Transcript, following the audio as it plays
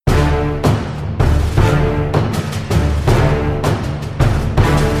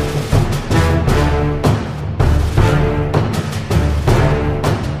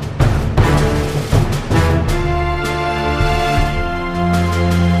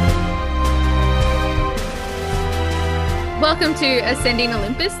Welcome to Ascending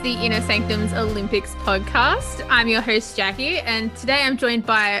Olympus, the Inner Sanctums Olympics podcast. I'm your host, Jackie, and today I'm joined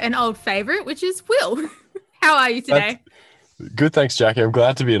by an old favourite, which is Will. How are you today? Good, thanks, Jackie. I'm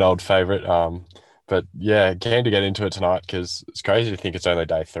glad to be an old favourite. But yeah, keen to get into it tonight because it's crazy to think it's only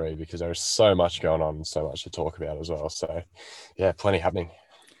day 3 because there's so much going on and so much to talk about as well. So yeah, plenty happening.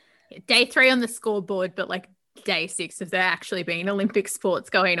 Day 3 on the scoreboard, but like day 6 of there actually being Olympic sports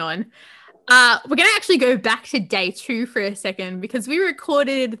going on. We're going to actually go back to day 2 for a second because we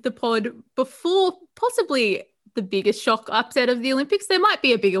recorded the pod before possibly the biggest shock upset of the Olympics. There might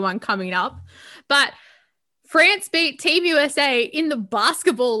be a bigger one coming up, but France beat Team USA in the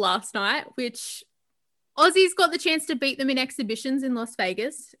basketball last night, which Aussies got the chance to beat them in exhibitions in Las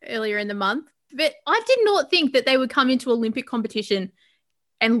Vegas earlier in the month. But I did not think that they would come into Olympic competition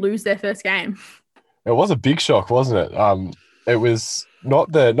and lose their first game. It was a big shock, wasn't it? It was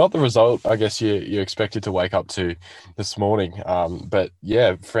not the result I guess you expected to wake up to this morning. But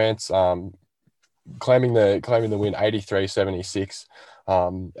yeah, France claiming the win 83-76.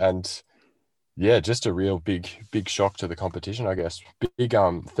 And yeah, just a real big shock to the competition, I guess. Big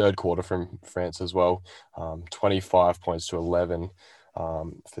third quarter from France as well. 25 points to 11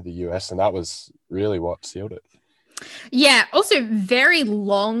 for the US, and that was really what sealed it. Yeah, also very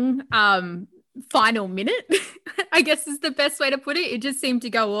long final minute, I guess is the best way to put it. It just seemed to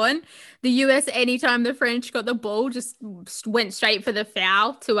go on. The US, anytime the French got the ball, just went straight for the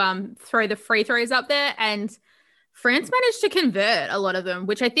foul to throw the free throws up there, and France managed to convert a lot of them,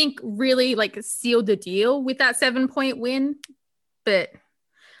 which I think really like sealed the deal with that 7-point win. But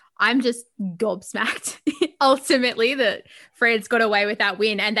I'm just gobsmacked ultimately that France got away with that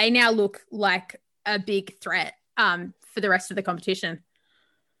win, and they now look like a big threat for the rest of the competition.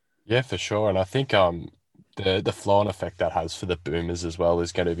 Yeah, for sure. And I think the flow-on effect that has for the Boomers as well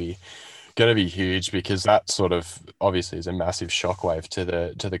is going to be huge, because that sort of obviously is a massive shockwave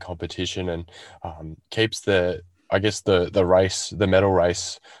to the competition, and keeps the race, the medal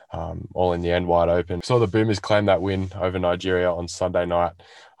race, all in the end wide open. Saw the Boomers claim that win over Nigeria on Sunday night,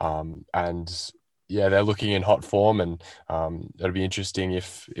 and yeah, they're looking in hot form, and it'll be interesting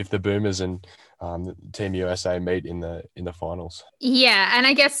if the Boomers and Team USA meet in the finals. Yeah, and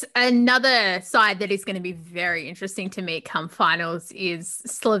I guess another side that is going to be very interesting to meet come finals is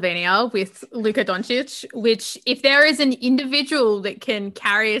Slovenia with Luka Doncic, which if there is an individual that can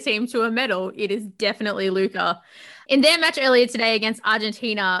carry a team to a medal, it is definitely Luka. In their match earlier today against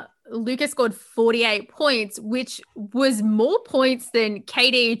Argentina, Luka scored 48 points, which was more points than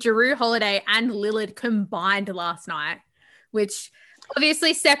KD, Jrue Holiday, and Lillard combined last night, which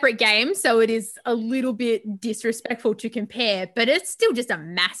obviously separate games, so it is a little bit disrespectful to compare, but it's still just a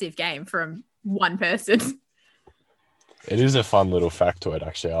massive game from one person. It is a fun little factoid,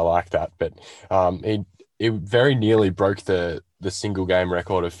 actually. I like that. But it very nearly broke the single game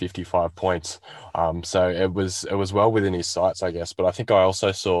record of 55 points. So it was well within his sights, I guess. But I think I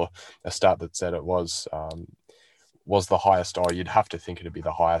also saw a stat that said it was the highest, or you'd have to think it'd be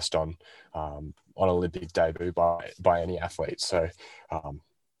the highest on Olympic debut by any athlete. So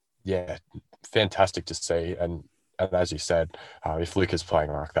yeah, fantastic to see. And as you said, if Luka's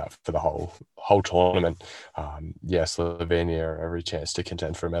playing like that for the whole tournament, yeah, Slovenia are every chance to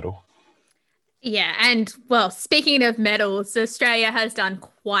contend for a medal. Yeah, and well, speaking of medals, Australia has done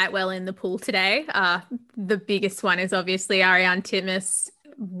quite well in the pool today. The biggest one is obviously Ariarne Titmus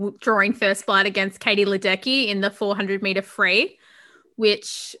drawing first blood against Katie Ledecky in the 400-meter free,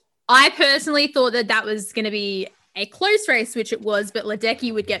 which I personally thought that was going to be a close race, which it was, but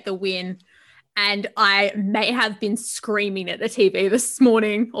Ledecky would get the win. And I may have been screaming at the TV this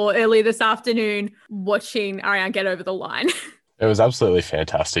morning or early this afternoon watching Ariarne get over the line. It was absolutely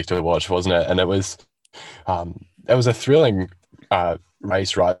fantastic to watch, wasn't it? And it was a thrilling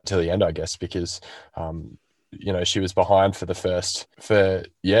race right to the end, I guess, because she was behind for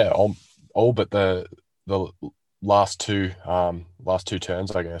all but the last two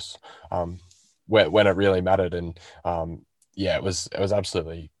turns, I guess, when it really mattered. And yeah, it was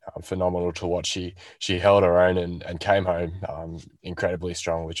absolutely phenomenal to watch. She held her own and came home incredibly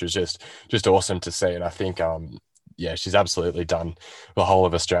strong, which was just awesome to see. And I think yeah, she's absolutely done the whole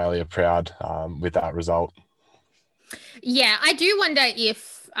of Australia proud with that result. Yeah, I do wonder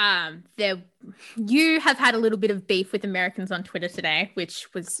if you have had a little bit of beef with Americans on Twitter today,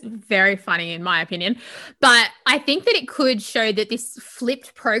 which was very funny in my opinion. But I think that it could show that this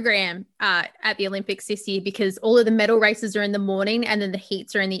flipped program at the Olympics this year, because all of the medal races are in the morning and then the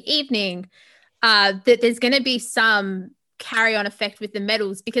heats are in the evening, that there's going to be some carry-on effect with the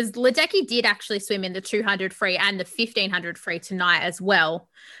medals, because Ledecky did actually swim in the 200 free and the 1500 free tonight as well,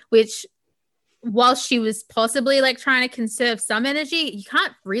 which whilst she was possibly like trying to conserve some energy, you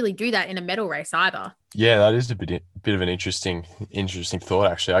can't really do that in a medal race either. Yeah, that is a bit of an interesting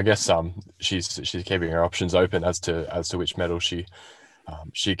thought, actually. I guess she's keeping her options open as to which medal she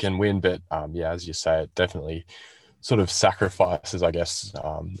can win, but yeah, as you say, it definitely sort of sacrifices, I guess,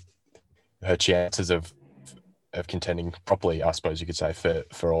 her chances of contending properly, I suppose you could say,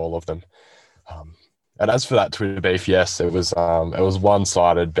 for all of them. And as for that Twitter beef, yes, it was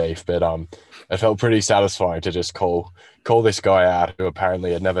one-sided beef, but it felt pretty satisfying to just call this guy out, who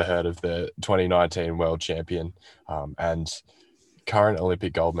apparently had never heard of the 2019 world champion and current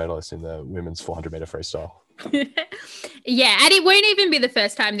Olympic gold medalist in the women's 400-meter freestyle. Yeah, and it won't even be the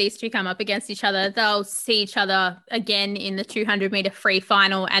first time these two come up against each other. They'll see each other again in the 200-meter free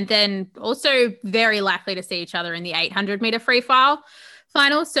final, and then also very likely to see each other in the 800-meter free final.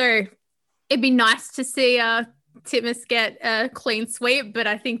 So it'd be nice to see Titmus get a clean sweep, but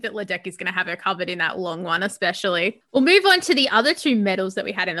I think that Ledecky's going to have her covered in that long one, especially. We'll move on to the other two medals that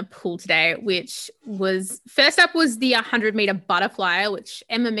we had in the pool today, which was first up was the 100-meter butterfly, which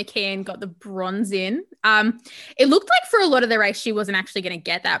Emma McKeon got the bronze in. It looked like for a lot of the race she wasn't actually going to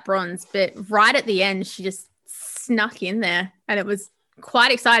get that bronze, but right at the end she just snuck in there, and it was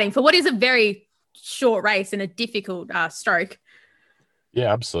quite exciting for what is a very short race and a difficult stroke.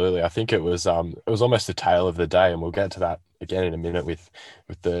 Yeah, absolutely. I think it was almost the tale of the day, and we'll get to that again in a minute with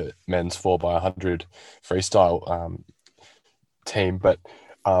the men's 4x100 freestyle team. But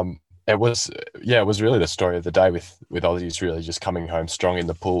it was really the story of the day with Aussies really just coming home strong in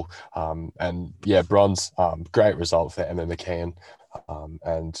the pool. And yeah, bronze, great result for Emma McKeon,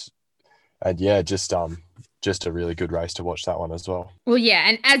 and yeah, just a really good race to watch, that one as well. Well, yeah.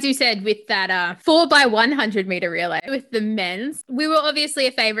 And as you said, with that 4x100 meter relay with the men's, we were obviously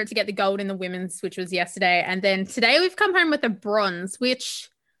a favorite to get the gold in the women's, which was yesterday. And then today we've come home with a bronze, which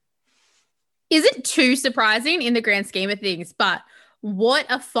isn't too surprising in the grand scheme of things. But what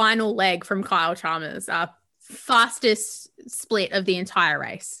a final leg from Kyle Chalmers, fastest split of the entire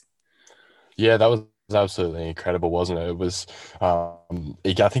race. Yeah, that was absolutely incredible, wasn't it? It was, I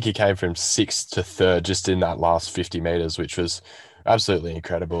think he came from 6th to 3rd just in that last 50 meters, which was absolutely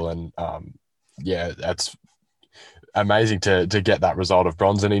incredible. And yeah, that's amazing to get that result of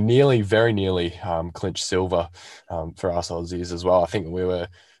bronze. And he very nearly clinched silver for us Aussies as well. I think we were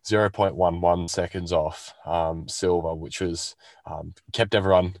 0.11 seconds off silver, which was kept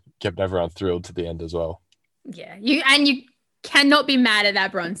everyone thrilled to the end as well. Yeah, you cannot be mad at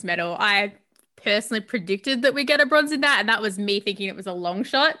that bronze medal. I personally predicted that we get a bronze in that, and that was me thinking it was a long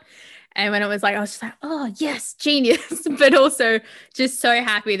shot. And when it was like, I was just like, oh yes, genius. But also just so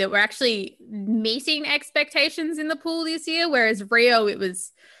happy that we're actually meeting expectations in the pool this year, whereas Rio, it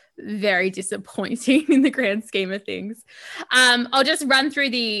was very disappointing in the grand scheme of things. I'll just run through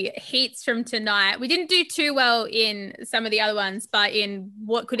the heats from tonight. We didn't do too well in some of the other ones, but in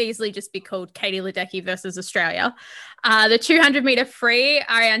what could easily just be called Katie Ledecky versus Australia, the 200-meter free,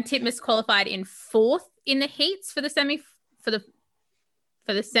 Ariarne Titmus qualified in 4th in the heats for the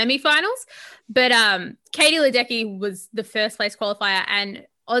semi-finals, but Katie Ledecky was the first place qualifier, and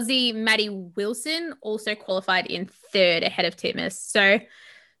Aussie Maddie Wilson also qualified in 3rd ahead of Titmus. So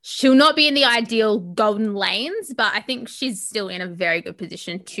she'll not be in the ideal golden lanes, but I think she's still in a very good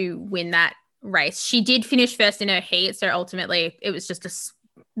position to win that race. She did finish first in her heat, so ultimately it was just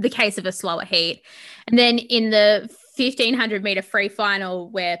the case of a slower heat. And then in the 1,500-meter free final,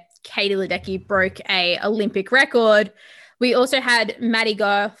 where Katie Ledecky broke a Olympic record, we also had Maddie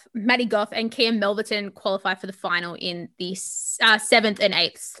Goff and Kia Melverton qualify for the final in the 7th and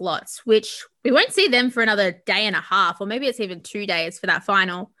 8th slots, which we won't see them for another day and a half, or maybe it's even 2 days for that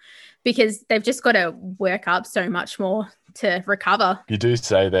final, because they've just got to work up so much more to recover. You do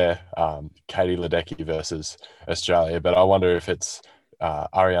say there, Katie Ledecky versus Australia, but I wonder if it's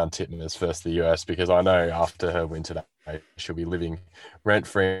Ariarne Titmus versus the US, because I know after her win today, she'll be living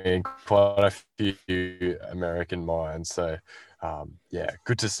rent-free in quite a few American minds. So, yeah,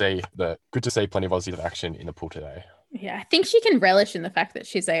 good to see plenty of Aussie action in the pool today. Yeah, I think she can relish in the fact that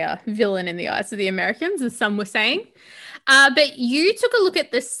she's a villain in the eyes of the Americans, as some were saying. But you took a look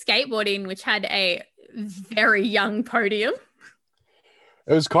at the skateboarding, which had a very young podium.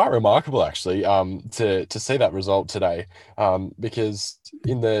 It was quite remarkable, actually, to see that result today, because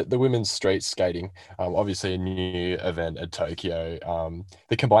in the women's street skating, obviously a new event at Tokyo,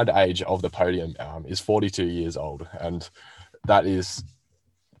 the combined age of the podium is 42 years old, and that is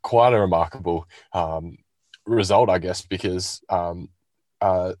quite a remarkable result, I guess, because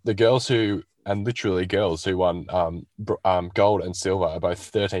the girls who won gold and silver are both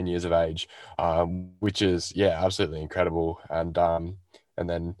 13 years of age, which is, yeah, absolutely incredible. And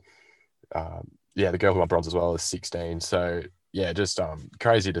then the girl who won bronze as well is 16. So yeah, just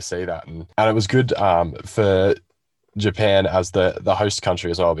crazy to see that, and it was good for Japan as the host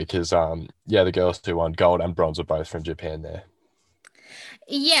country as well, because the girls who won gold and bronze were both from Japan there.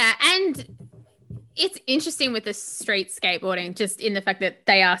 Yeah, and it's interesting with the street skateboarding, just in the fact that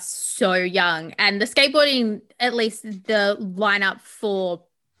they are so young, and the skateboarding, at least the lineup for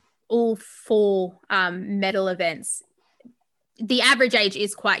all four medal events, the average age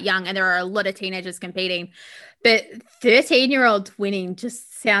is quite young, and there are a lot of teenagers competing, but 13-year-olds winning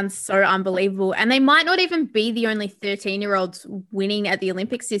just sounds so unbelievable. And they might not even be the only 13-year-olds winning at the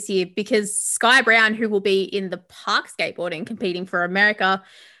Olympics this year, because Sky Brown, who will be in the park skateboarding competing for America,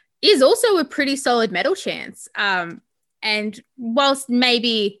 is also a pretty solid medal chance. And whilst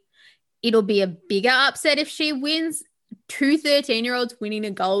maybe it'll be a bigger upset if she wins, two 13-year-olds winning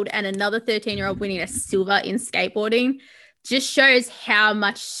a gold and another 13-year-old winning a silver in skateboarding just shows how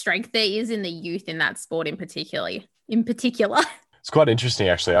much strength there is in the youth in that sport in particular. It's quite interesting,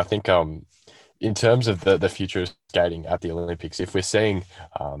 actually. I think in terms of the future of skating at the Olympics, if we're seeing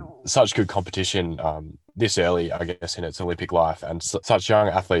such good competition this early, I guess, in its Olympic life, and such young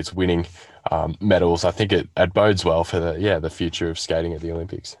athletes winning medals, I think it bodes well for the future of skating at the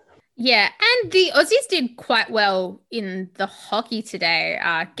Olympics. Yeah, and the Aussies did quite well in the hockey today,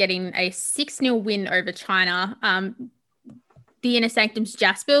 getting a 6-0 win over China. The Inner Sanctum's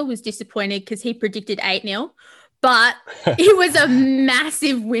Jasper was disappointed because he predicted 8-0, but it was a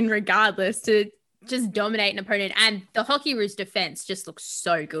massive win regardless, to just dominate an opponent. And the Hockeyroos defense just looks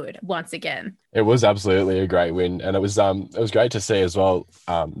so good once again. It was absolutely a great win, and it was great to see as well.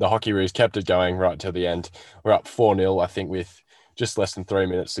 The Hockeyroos kept it going right to the end. We're up 4-0, I think, with just less than 3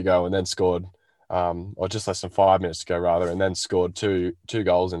 minutes to go, and then scored, or just less than 5 minutes to go rather, and then scored two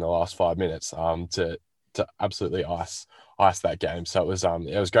goals in the last 5 minutes to absolutely ice that game. So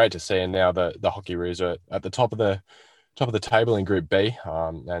it was great to see. And now the Hockeyroos are at the top of the table in Group B,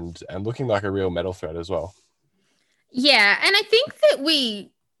 and looking like a real medal threat as well. Yeah, and I think that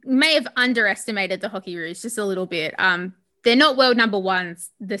we may have underestimated the Hockeyroos just a little bit. They're not world number ones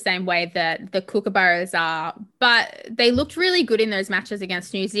the same way that the Kookaburras are, but they looked really good in those matches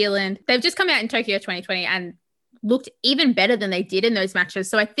against New Zealand. They've just come out in Tokyo 2020 and looked even better than they did in those matches.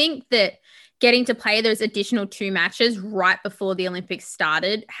 So I think that getting to play those additional 2 matches right before the Olympics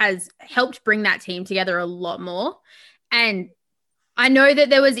started has helped bring that team together a lot more. And I know that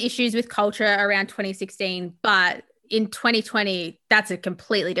there was issues with culture around 2016, but in 2020, that's a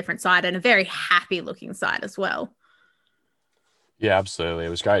completely different side, and a very happy looking side as well. Yeah, absolutely. It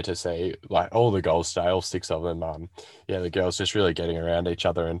was great to see, like, all the goals today, all 6 of them. The girls just really getting around each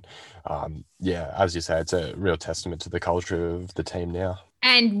other. And as you say, it's a real testament to the culture of the team now.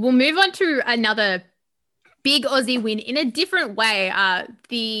 And we'll move on to another big Aussie win in a different way.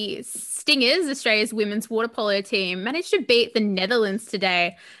 The Stingers, Australia's women's water polo team, managed to beat the Netherlands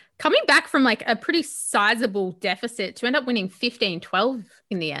today, coming back from like a pretty sizable deficit to end up winning 15-12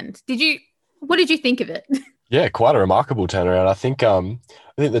 in the end. What did you think of it? Yeah, quite a remarkable turnaround. I think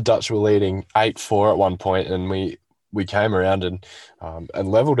the Dutch were leading 8-4 at one point, and we came around and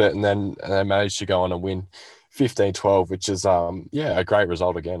leveled it, and then they managed to go on and win 15-12, which is a great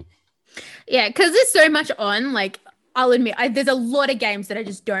result again. Yeah, because there's so much on. Like, I'll admit, there's a lot of games that I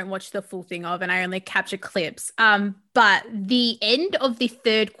just don't watch the full thing of, and I only capture clips. But the end of the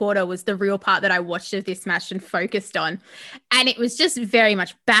third quarter was the real part that I watched of this match and focused on, and it was just very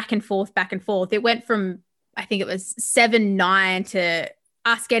much back and forth. It went from, I think it was 7-9 to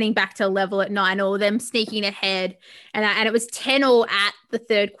us getting back to level at 9-all, them sneaking ahead. And it was 10-all at the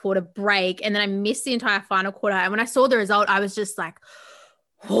third quarter break. And then I missed the entire final quarter. And when I saw the result, I was just like,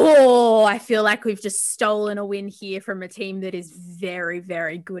 oh, I feel like we've just stolen a win here from a team that is very,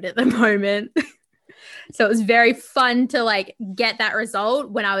 very good at the moment. So it was very fun to like get that result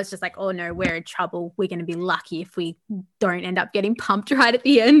when I was just like, oh no, we're in trouble. We're going to be lucky if we don't end up getting pumped right at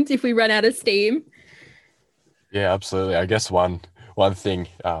the end, if we run out of steam. Yeah, absolutely. I guess one thing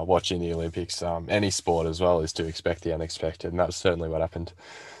watching the Olympics, any sport as well, is to expect the unexpected, and that's certainly what happened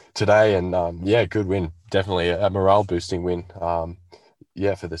today. And good win, definitely a morale boosting win.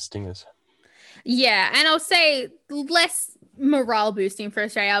 For the Stingers. Yeah, and I'll say less morale boosting for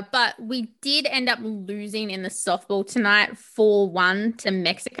Australia, but we did end up losing in the softball tonight 4-1 to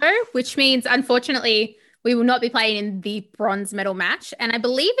Mexico, which means unfortunately we will not be playing in the bronze medal match. And I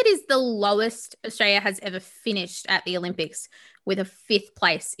believe it is the lowest Australia has ever finished at the Olympics, with a 5th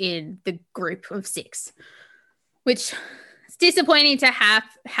place in the group of 6, which is disappointing to have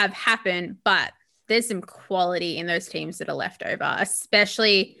happened, but there's some quality in those teams that are left over,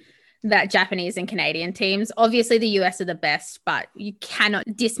 especially that Japanese and Canadian teams. Obviously, the US are the best, but you cannot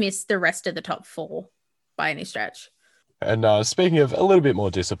dismiss the rest of the top four by any stretch. And speaking of a little bit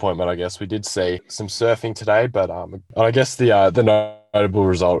more disappointment, I guess we did see some surfing today, but I guess the notable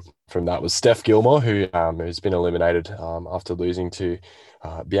result from that was Steph Gilmore, who's been eliminated after losing to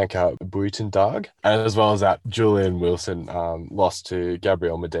Bianca Buitendag, and as well as that, Julian Wilson lost to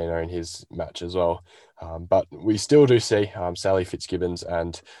Gabriel Medina in his match as well. But we still do see Sally Fitzgibbons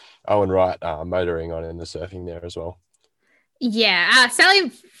and Owen Wright motoring on in the surfing there as well. Yeah, Sally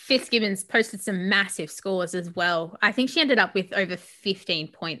Fitzgibbons posted some massive scores as well. I think she ended up with over 15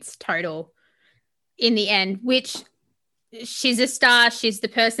 points total in the end, which she's a star. She's the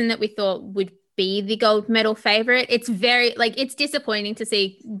person that we thought would be the gold medal favorite. It's it's disappointing to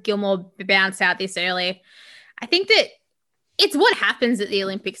see Gilmore bounce out this early. I think that it's what happens at the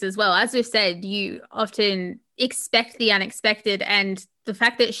Olympics as well. As we've said, you often expect the unexpected, and the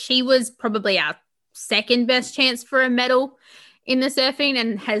fact that she was probably our second best chance for a medal in the surfing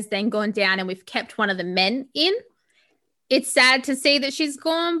and has then gone down, and we've kept one of the men in. It's sad to see that she's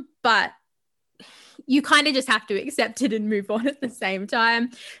gone, but you kind of just have to accept it and move on at the same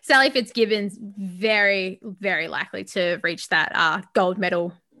time. Sally Fitzgibbons, very, very likely to reach that gold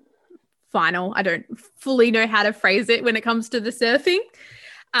medal final. I don't fully know how to phrase it when it comes to the surfing.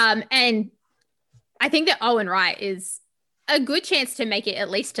 And I think that Owen Wright is a good chance to make it at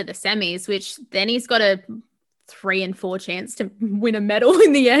least to the semis, which then he's got a 3 and 4 chance to win a medal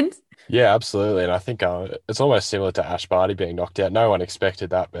in the end. Yeah, absolutely. And I think it's almost similar to Ash Barty being knocked out. No one expected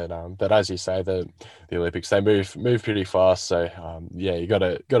that, but as you say, the Olympics, they move pretty fast. So yeah, you got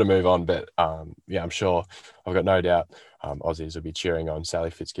to move on. But yeah, I'm sure, I've got no doubt, Aussies will be cheering on Sally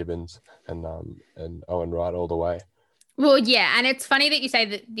Fitzgibbons and Owen Wright all the way. Well, yeah, and it's funny that you say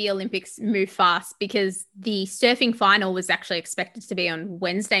that the Olympics move fast, because the surfing final was actually expected to be on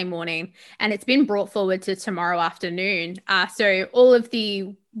Wednesday morning, and it's been brought forward to tomorrow afternoon. So all of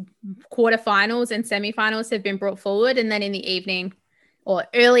the quarterfinals and semifinals have been brought forward, and then in the evening or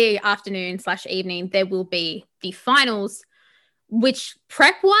early afternoon/evening, there will be the finals, which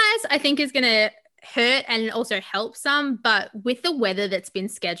prep-wise I think is going to hurt and also help some, but with the weather that's been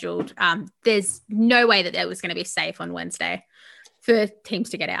scheduled, there's no way that was going to be safe on Wednesday for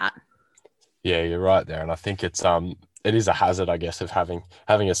teams to get out. Yeah, you're right there, and I think it is a hazard, I guess, of having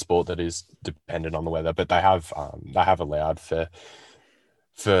a sport that is dependent on the weather, but they have allowed for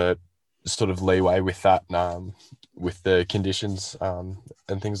sort of leeway with that, with the conditions and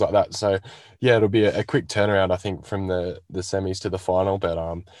things like that. So yeah, it'll be a quick turnaround, I think, from the semis to the final, but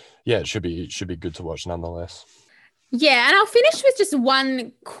yeah, it should be good to watch nonetheless. Yeah, and I'll finish with just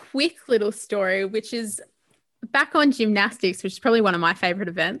one quick little story, which is back on gymnastics, which is probably one of my favorite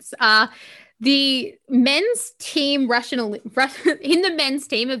events. The men's team in the men's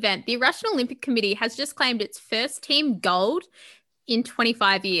team event, the Russian Olympic Committee has just claimed its first team gold in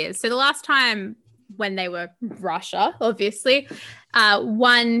 25 years. So the last time when they were Russia, obviously,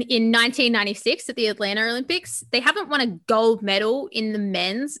 won in 1996 at the Atlanta Olympics. They haven't won a gold medal in the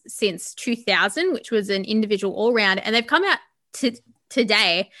men's since 2000, which was an individual all-round. And they've come out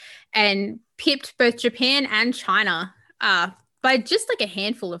today and pipped both Japan and China by just like a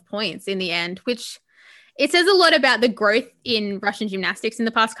handful of points in the end, which it says a lot about the growth in Russian gymnastics in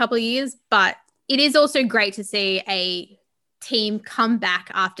the past couple of years. But it is also great to see a team come back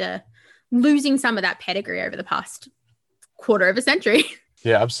after losing some of that pedigree over the past quarter of a century.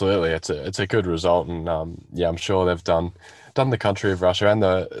 Yeah, absolutely. It's a good result, and yeah, I'm sure they've done the country of Russia and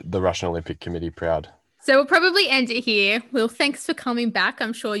the Russian Olympic Committee proud. So we'll probably end it here. Will, thanks for coming back.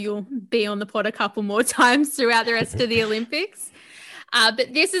 I'm sure you'll be on the pod a couple more times throughout the rest of the Olympics.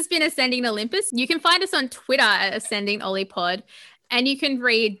 But this has been Ascending Olympus. You can find us on Twitter at Ascending Olipod, and you can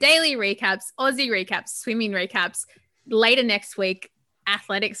read daily recaps, Aussie recaps, swimming recaps, later next week,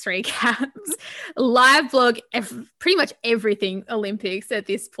 athletics recaps, live blog, pretty much everything Olympics at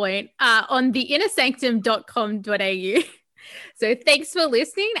this point, on theinnersanctum.com.au. So thanks for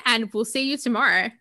listening, and we'll see you tomorrow.